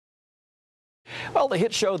Well, the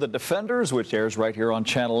hit show The Defenders, which airs right here on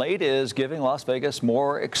Channel 8, is giving Las Vegas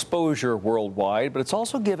more exposure worldwide, but it's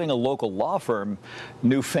also giving a local law firm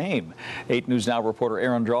new fame. 8 News Now reporter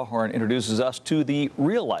Aaron Drawhorn introduces us to the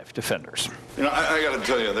real-life Defenders. You know, I got to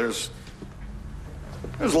tell you, there's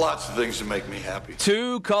lots of things that make me happy.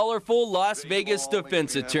 Two colorful Las Vegas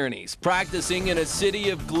defense attorneys practicing in a city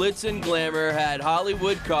of glitz and glamour had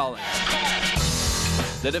Hollywood calling.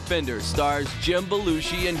 The Defenders stars Jim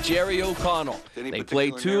Belushi and Jerry O'Connell. They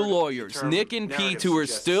play two lawyers, Nick and Pete, who are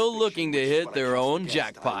still looking to hit their own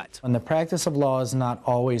jackpot. And the practice of law is not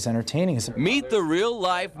always entertaining. Meet the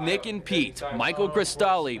real-life Nick and Pete. Michael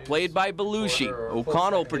Cristalli, played by Belushi.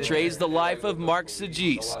 O'Connell portrays the life of Mark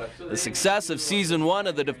Sagis. The success of Season 1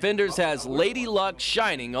 of The Defenders has Lady Luck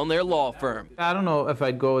shining on their law firm. I don't know if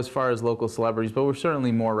I'd go as far as local celebrities, but we're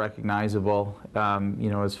certainly more recognizable,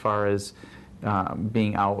 you know, as far as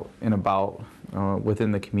being out and about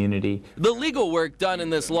within the community. The legal work done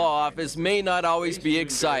in this law office may not always be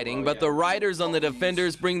exciting, but the writers on The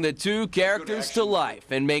Defenders bring the two characters to life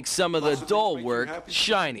and make some of the dull work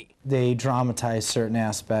shiny. They dramatize certain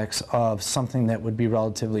aspects of something that would be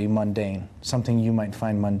relatively mundane, something you might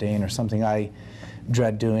find mundane or something I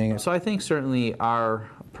dread doing. So I think certainly our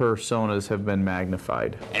personas have been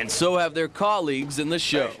magnified. And so have their colleagues in the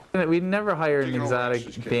show. We never hired an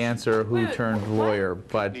exotic dancer who turned lawyer,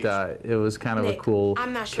 but it was kind of a cool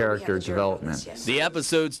character development. The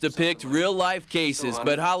episodes depict real-life cases,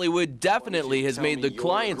 but Hollywood definitely has made the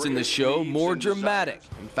clients in the show more dramatic.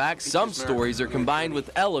 In fact, some stories are combined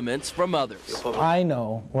with elements from others. I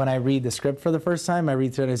know when I read the script for the first time, I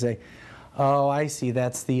read through it and I say, oh, I see,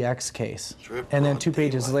 that's the X case. And then 2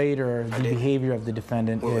 pages later, the behavior of the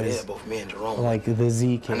defendant is like the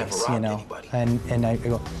Z case, you know. And I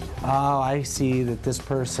go, oh, I see that this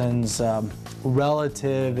person's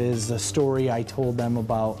relative is a story I told them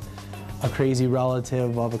about a crazy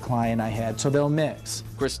relative of a client I had. So they'll mix.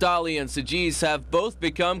 Cristalli and Sagis have both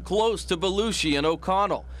become close to Belushi and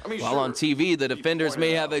O'Connell. While on TV, the Defenders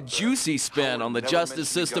may have a juicy spin on the justice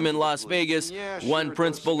system in Las Vegas, one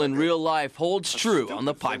principle in real life holds true on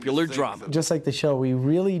the popular drama. Just like the show, we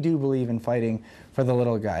really do believe in fighting for the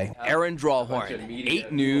little guy. Aaron Drawhorn,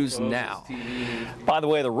 8 News Now. By the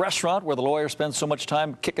way, the restaurant where the lawyer spends so much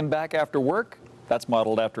time kicking back after work, that's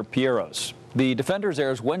modeled after Piero's. The Defenders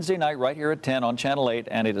airs Wednesday night right here at 10 on Channel 8,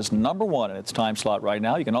 and it is #1 in its time slot right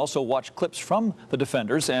now. You can also watch clips from The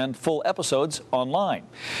Defenders and full episodes online.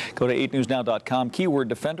 Go to 8newsnow.com, keyword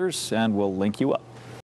Defenders, and we'll link you up.